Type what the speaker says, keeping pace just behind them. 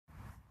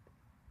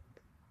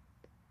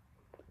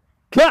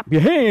Clap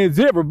your hands,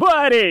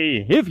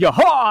 everybody, if your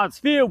heart's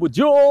filled with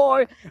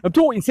joy. I'm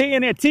Toy and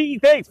Santa T.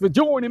 Thanks for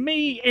joining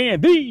me,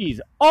 and these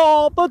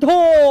are the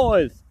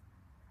toys.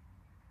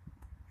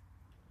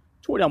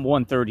 Toy number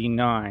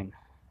 139.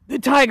 The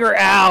Tiger,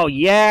 Owl,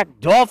 Yak,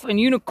 Dolphin,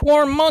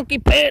 Unicorn, Monkey,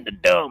 Panda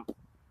dump.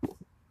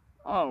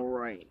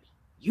 Alright.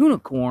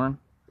 Unicorn?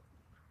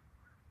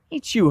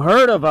 Ain't you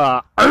heard of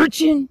a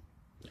urchin?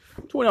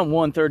 Toy number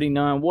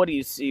 139. What do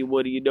you see?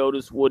 What do you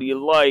notice? What do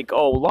you like?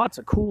 Oh, lots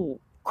of cool,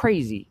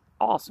 crazy,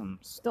 awesome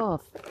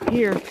stuff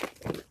here.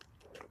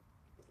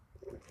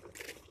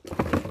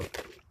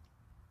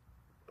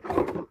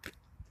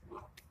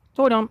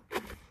 Toy dump.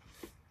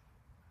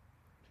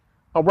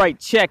 Alright,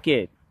 check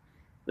it.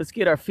 Let's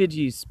get our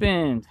fidgets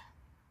spinned.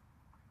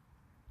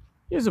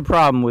 Here's a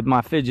problem with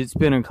my fidget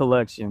spinner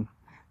collection.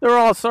 They're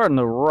all starting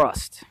to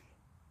rust.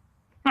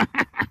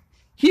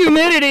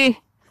 Humidity!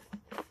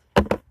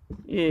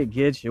 Yeah,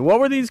 get you. What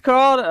were these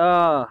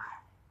called?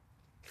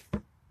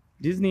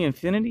 Disney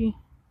Infinity?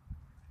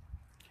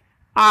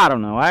 I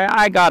don't know.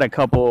 I got a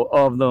couple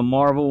of the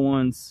Marvel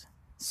ones,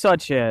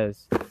 such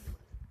as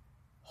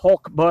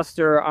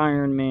Hulkbuster,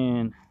 Iron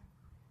Man,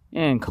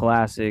 and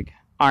classic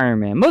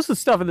Iron Man. Most of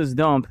the stuff in this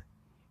dump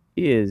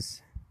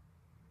is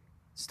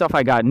stuff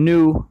I got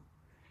new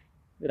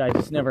that I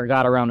just never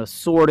got around to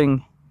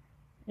sorting,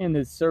 and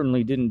this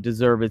certainly didn't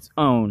deserve its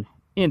own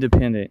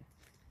independent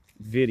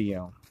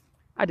video.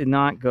 I did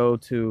not go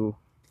to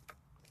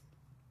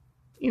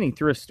any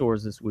thrift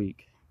stores this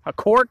week. A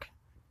cork?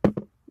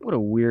 What a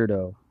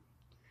weirdo.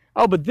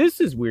 Oh, but this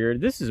is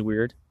weird. This is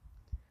weird.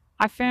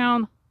 I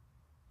found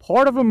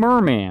part of a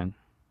merman.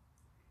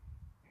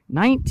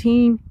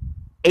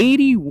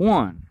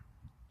 1981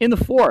 in the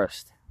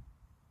forest.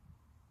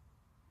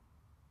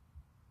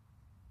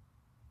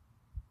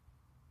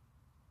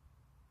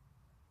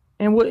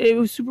 And it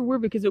was super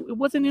weird because it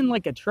wasn't in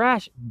like a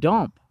trash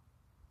dump.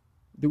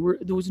 There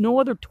was no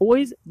other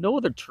toys, no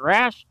other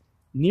trash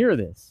near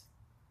this.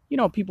 You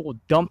know, people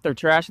dump their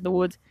trash in the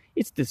woods.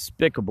 It's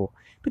despicable.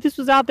 But this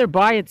was out there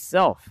by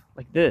itself,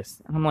 like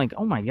this. And I'm like,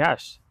 oh my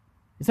gosh,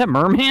 is that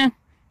merman?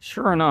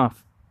 Sure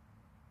enough,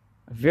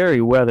 a very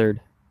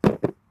weathered,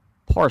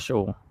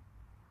 partial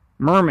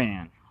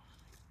merman.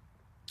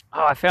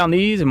 Oh, I found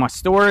these in my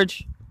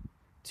storage.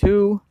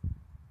 Two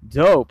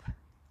dope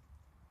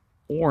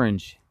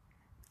orange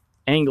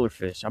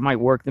anglerfish. I might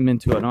work them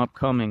into an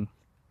upcoming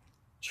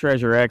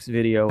Treasure X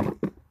video.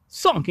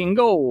 Sunken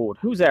gold.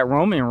 Who's that?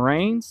 Roman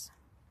Reigns?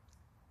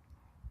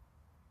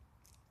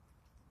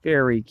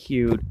 Very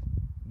cute.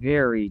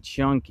 Very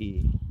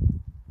chunky.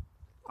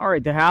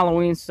 Alright, the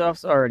Halloween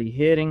stuff's already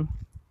hitting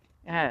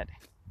at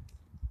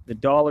the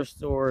dollar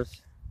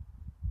stores.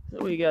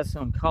 So we got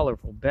some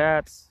colorful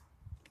bats.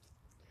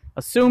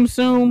 A Tsum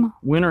Tsum,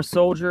 Winter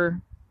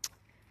Soldier.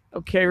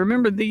 Okay,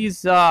 remember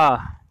these, the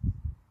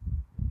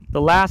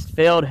last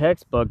failed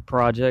Hexbug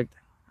project.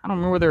 I don't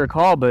remember what they were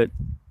called, but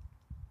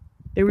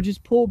they were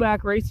just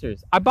pullback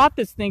racers. I bought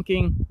this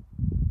thinking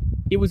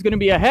it was going to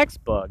be a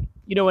Hexbug.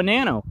 You know, a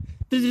nano.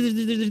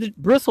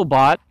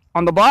 Bristlebot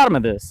on the bottom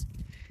of this.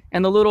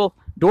 And the little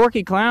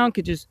dorky clown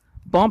could just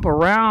bump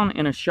around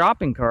in a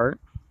shopping cart.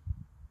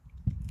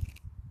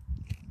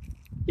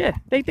 Yeah,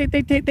 they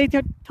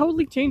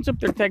totally changed up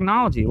their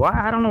technology.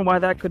 Why? I don't know why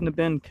that couldn't have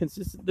been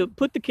consistent.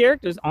 Put the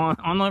characters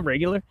on the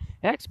regular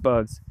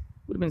Hexbugs.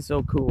 Would have been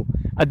so cool.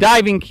 A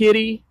diving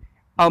kitty,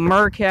 a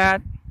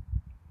mercat.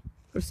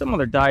 There's some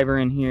other diver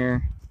in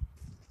here.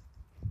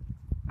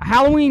 A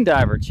Halloween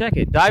diver. Check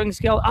it. Diving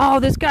skeleton. Oh,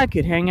 this guy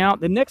could hang out.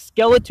 The next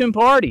skeleton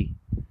party.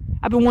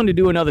 I've been wanting to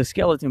do another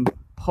skeleton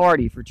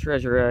party for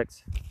Treasure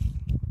X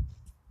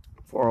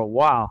for a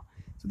while.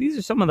 So these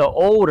are some of the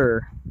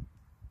older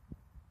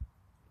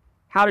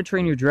How to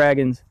Train Your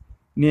Dragons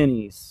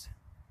minis.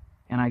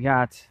 And I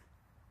got,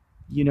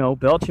 you know,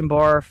 Belch and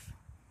Barf.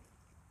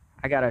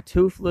 I got a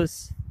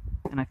Toothless.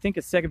 And I think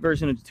a second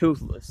version of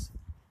Toothless.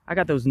 I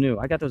got those new.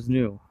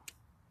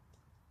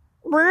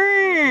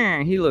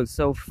 He looks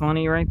so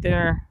funny right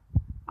there.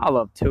 I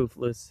love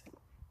Toothless.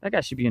 That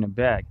guy should be in a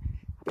bag.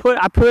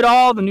 I put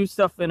all the new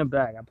stuff in a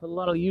bag. I put a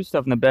lot of used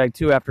stuff in the bag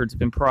too after it's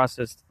been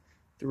processed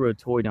through a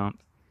toy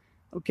dump.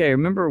 Okay,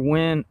 remember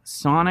when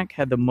Sonic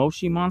had the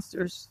Moshi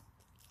monsters?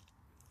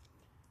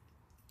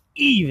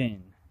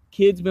 Even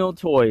Kids Mill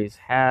Toys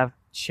have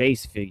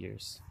chase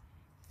figures.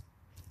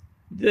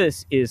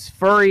 This is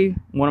Furry,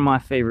 one of my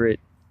favorite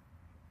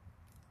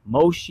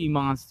Moshi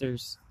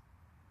monsters.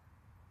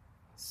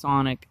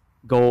 Sonic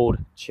Gold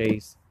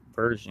Chase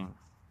version.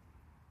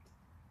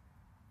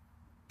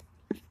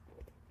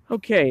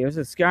 Okay, there's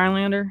a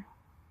Skylander.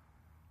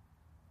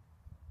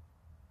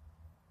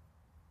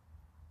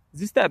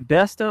 Is this that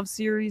best of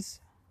series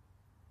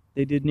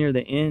they did near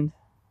the end?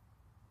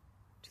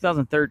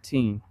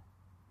 2013.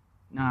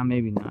 Nah,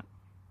 maybe not.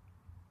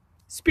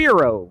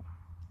 Spearow.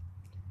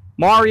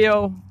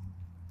 Mario.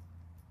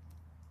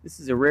 This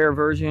is a rare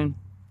version.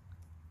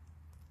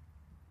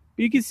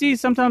 But you can see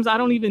sometimes I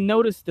don't even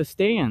notice the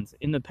stands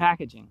in the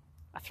packaging.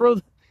 I throw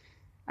the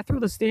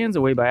stands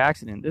away by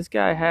accident. This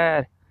guy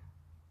had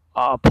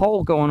a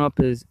pole going up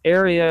his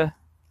area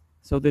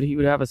so that he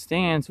would have a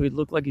stand so he'd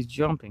look like he's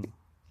jumping.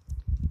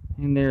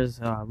 And there's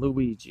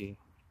Luigi.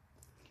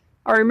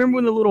 I remember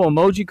when the little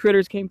emoji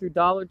critters came through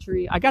Dollar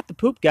Tree. I got the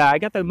poop guy. I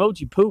got the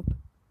emoji poop.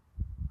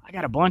 I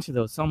got a bunch of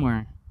those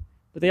somewhere.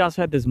 But they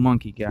also had this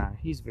monkey guy.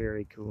 He's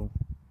very cool.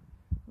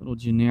 Little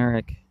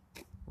generic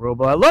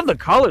robot. I love the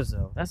colors,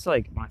 though. That's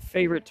like my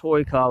favorite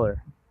toy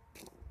color.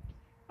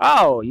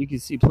 Oh, you can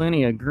see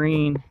plenty of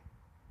green.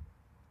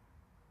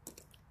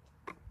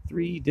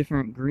 3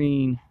 different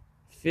green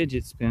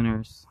fidget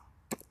spinners.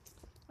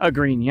 A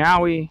green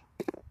Yowie.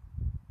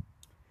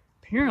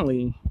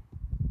 Apparently,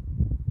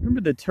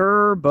 remember the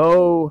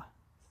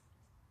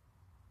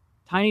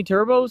Tiny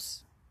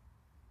Turbos?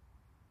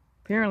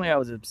 Apparently, I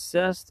was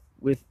obsessed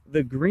with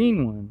the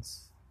green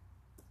ones.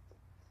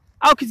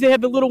 Oh, because they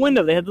had the little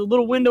window. They had the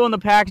little window in the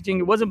packaging.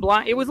 It wasn't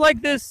blind. It was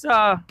like this.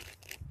 All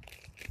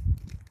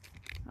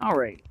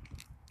right.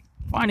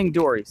 Finding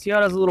Dory. See how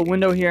it has a little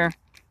window here?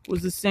 It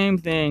was the same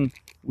thing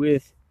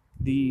with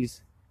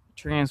these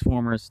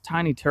Transformers,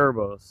 Tiny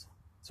Turbos.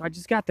 So I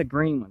just got the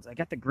green ones. I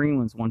got the green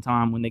ones one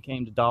time when they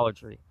came to Dollar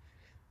Tree.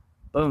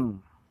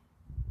 Boom.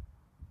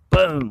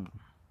 Boom.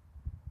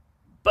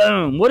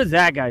 Boom. What is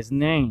that guy's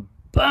name?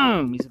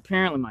 Boom. He's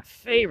apparently my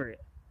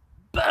favorite.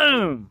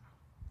 Boom.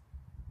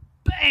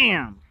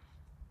 Bam.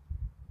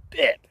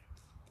 Bip.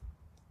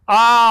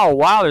 Oh,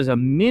 wow. There's a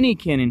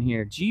minikin in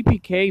here.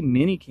 GPK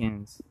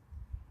minikins.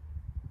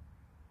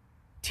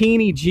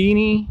 Teeny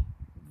Genie.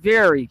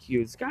 Very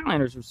cute.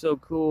 Skylanders were so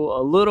cool.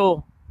 A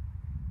little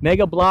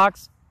Mega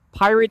Bloks.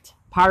 Pirate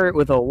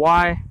with a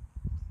Y.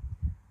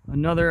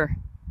 Another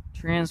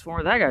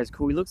Transformer. That guy's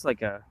cool. He looks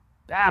like a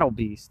battle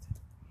beast.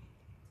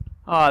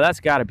 Oh, that's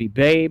got to be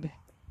Babe.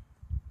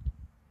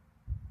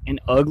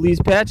 And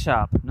Ugly's Pet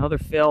Shop. Another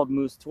failed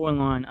Moose toy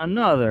line.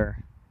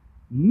 Another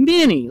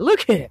Mini.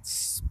 Look at it.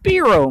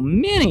 Spiro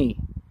Mini.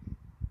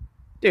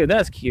 Dude,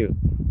 that's cute.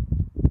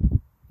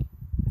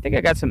 I think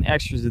I got some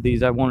extras of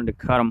these. I wanted to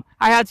cut them.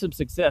 I had some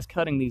success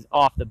cutting these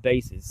off the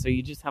bases, so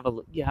you just have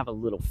a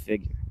little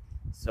figure.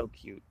 So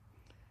cute.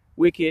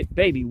 Wicket,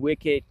 Baby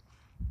Wicket.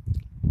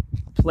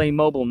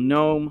 Playmobil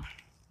Gnome.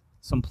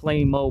 Some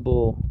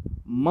Playmobil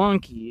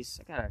Monkeys.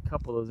 I got a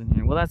couple of those in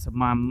here. Well, that's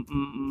my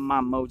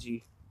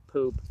emoji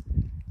poop.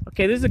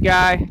 Okay, this is a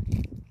guy,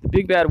 the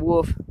big bad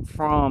wolf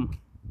from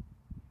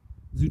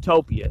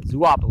Zootopia,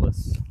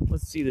 Zoopolis.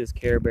 Let's see this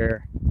Care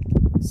Bear.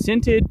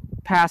 Scented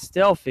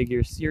Pastel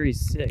Figure,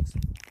 Series 6.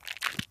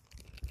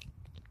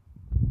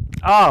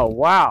 Oh,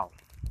 wow.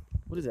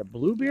 What is that,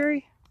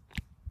 blueberry?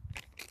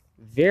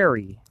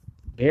 Very.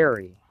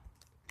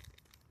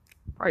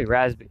 Probably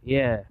raspberry.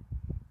 Yeah.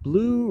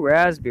 Blue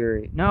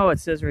raspberry. No, it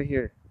says right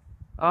here.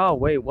 Oh,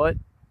 wait, what?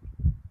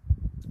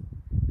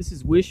 This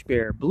is Wish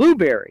Bear.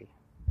 Blueberry.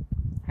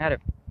 Had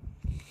it.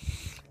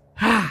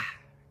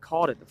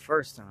 Called it the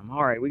first time.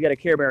 All right, we got a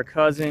Care Bear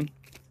cousin.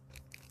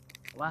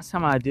 Last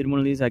time I did one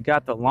of these, I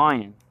got the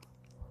lion.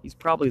 He's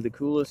probably the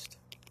coolest.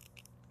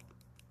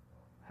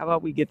 How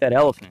about we get that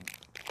elephant?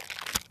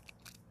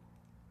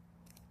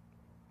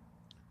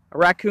 A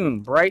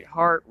raccoon. Bright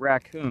Heart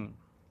Raccoon.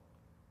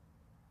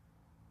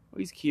 Oh,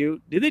 he's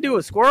cute. Did they do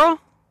a squirrel?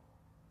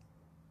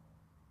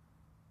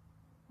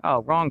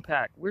 Oh, wrong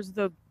pack. Where's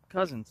the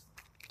cousins?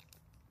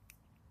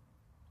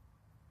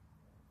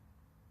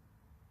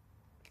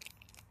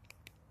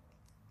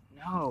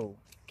 No.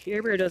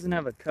 Care Bear doesn't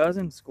have a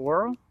cousin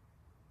squirrel?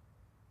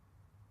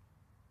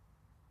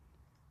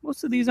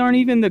 Most of these aren't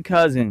even the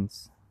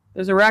cousins.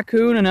 There's a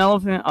raccoon, an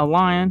elephant, a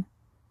lion,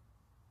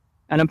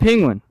 and a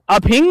penguin. A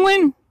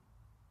penguin?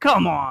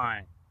 Come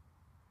on.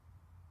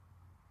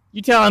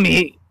 You telling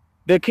me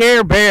the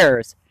Care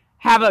Bears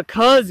have a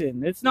cousin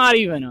that's not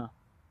even a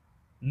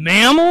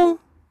mammal?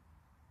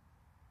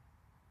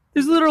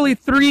 There's literally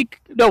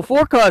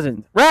 4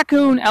 cousins.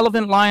 Raccoon,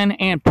 elephant, lion,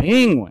 and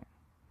penguin.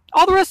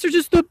 All the rest are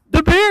just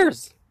the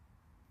bears.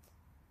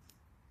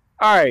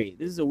 Alright,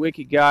 this is a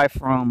wicked guy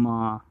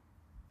from...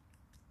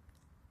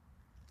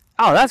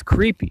 Oh, that's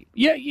creepy.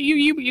 Yeah,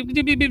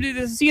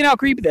 you seeing how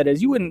creepy that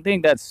is? You wouldn't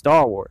think that's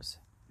Star Wars.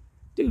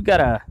 Dude got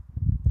a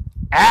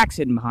axe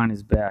hidden behind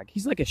his back.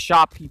 He's like a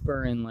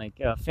shopkeeper in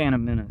like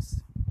Phantom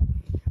Menace.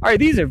 Alright,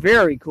 these are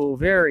very cool,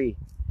 very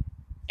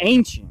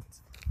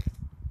ancient.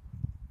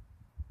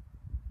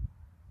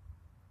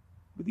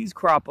 But these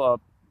crop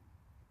up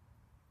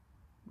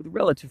with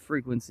relative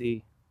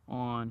frequency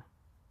on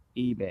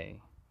eBay.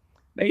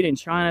 Made in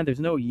China, there's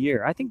no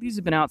year. I think these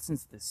have been out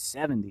since the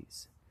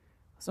 70s.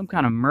 Some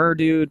kind of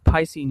merdude,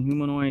 Piscean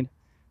humanoid,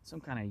 some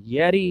kind of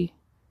yeti,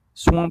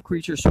 swamp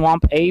creature,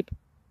 swamp ape.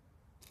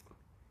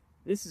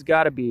 This has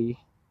got to be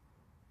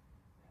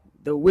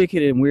the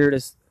wicked and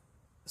weirdest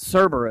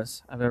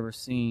Cerberus I've ever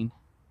seen.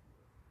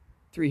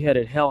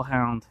 3-headed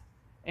hellhound.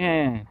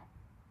 And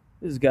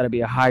this has got to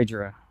be a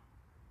Hydra.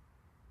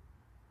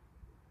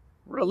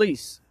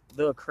 Release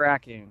the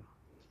Kraken.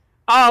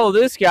 Oh,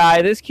 this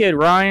kid,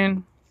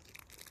 Ryan,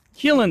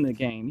 killing the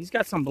game. He's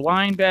got some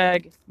blind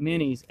bag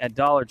minis at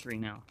Dollar Tree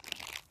now.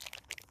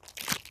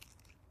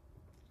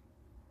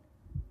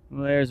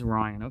 Well, there's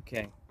Ryan.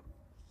 Okay.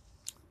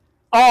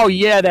 Oh,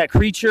 yeah, that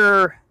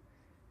creature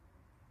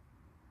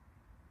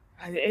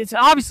It's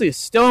obviously a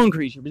stone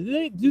creature, but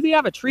do they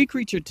have a tree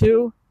creature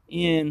too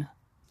in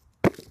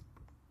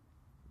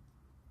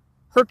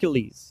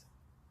Hercules?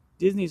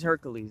 Disney's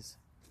Hercules.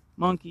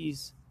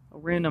 Monkeys, a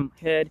random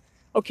head.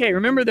 Okay,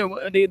 remember the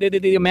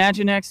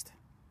Imaginext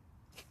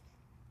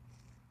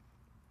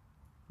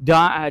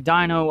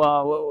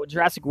Dino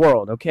Jurassic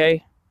World,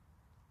 okay?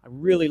 I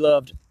really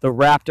loved the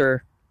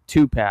Raptor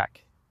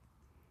 2-pack.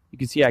 You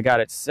can see I got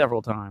it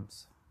several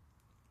times.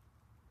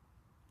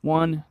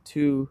 1,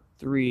 2,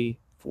 3,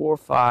 4,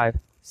 5,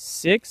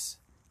 6.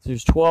 So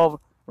there's 12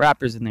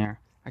 Raptors in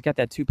there. I got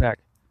that 2-pack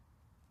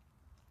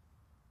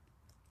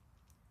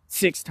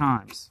 6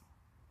 times.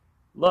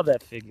 Love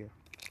that figure.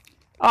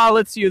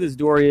 Let's see who this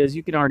Dory is.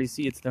 You can already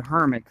see it's the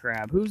Hermit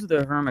Crab. Who's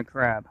the Hermit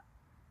Crab?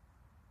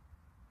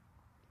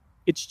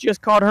 It's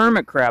just called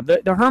Hermit Crab.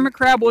 The Hermit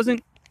Crab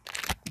wasn't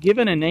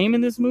given a name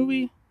in this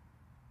movie?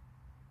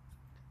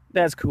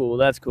 That's cool.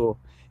 That's cool.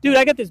 Dude,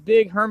 I got this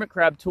big Hermit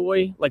Crab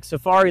toy, like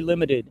Safari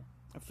Limited.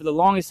 For the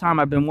longest time,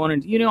 I've been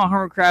wanting... You know how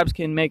Hermit Crabs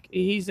can make...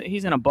 He's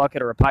in a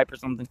bucket or a pipe or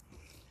something.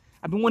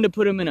 I've been wanting to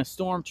put him in a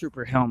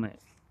Stormtrooper helmet.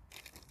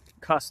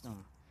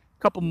 Custom.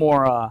 A couple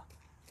more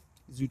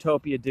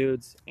Zootopia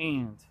dudes.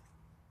 And...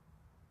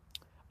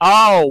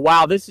 Oh,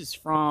 wow. This is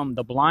from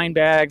the blind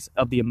bags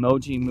of the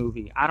Emoji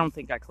Movie. I don't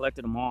think I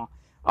collected them all.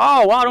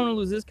 Oh, wow. I don't want to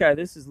lose this guy.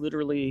 This is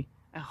literally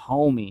a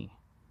homie.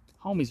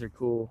 Homies are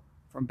cool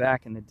from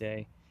back in the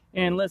day.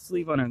 And let's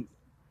leave on a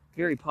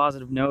very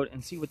positive note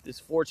and see what this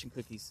fortune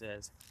cookie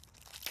says.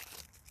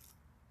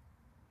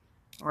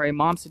 All right,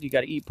 Mom said you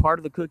got to eat part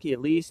of the cookie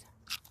at least,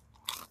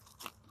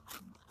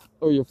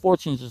 or your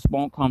fortunes just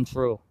won't come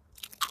true.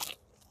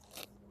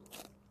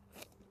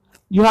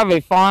 You have a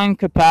fine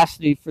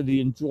capacity for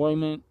the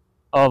enjoyment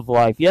of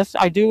life. Yes,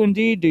 I do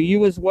indeed. Do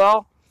you as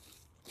well?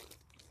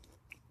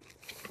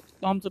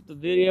 Thumbs up the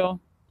video.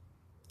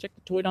 Check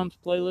the Toy Dumps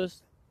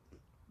playlist.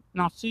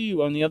 And I'll see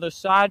you on the other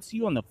side. See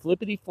you on the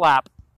flippity flap.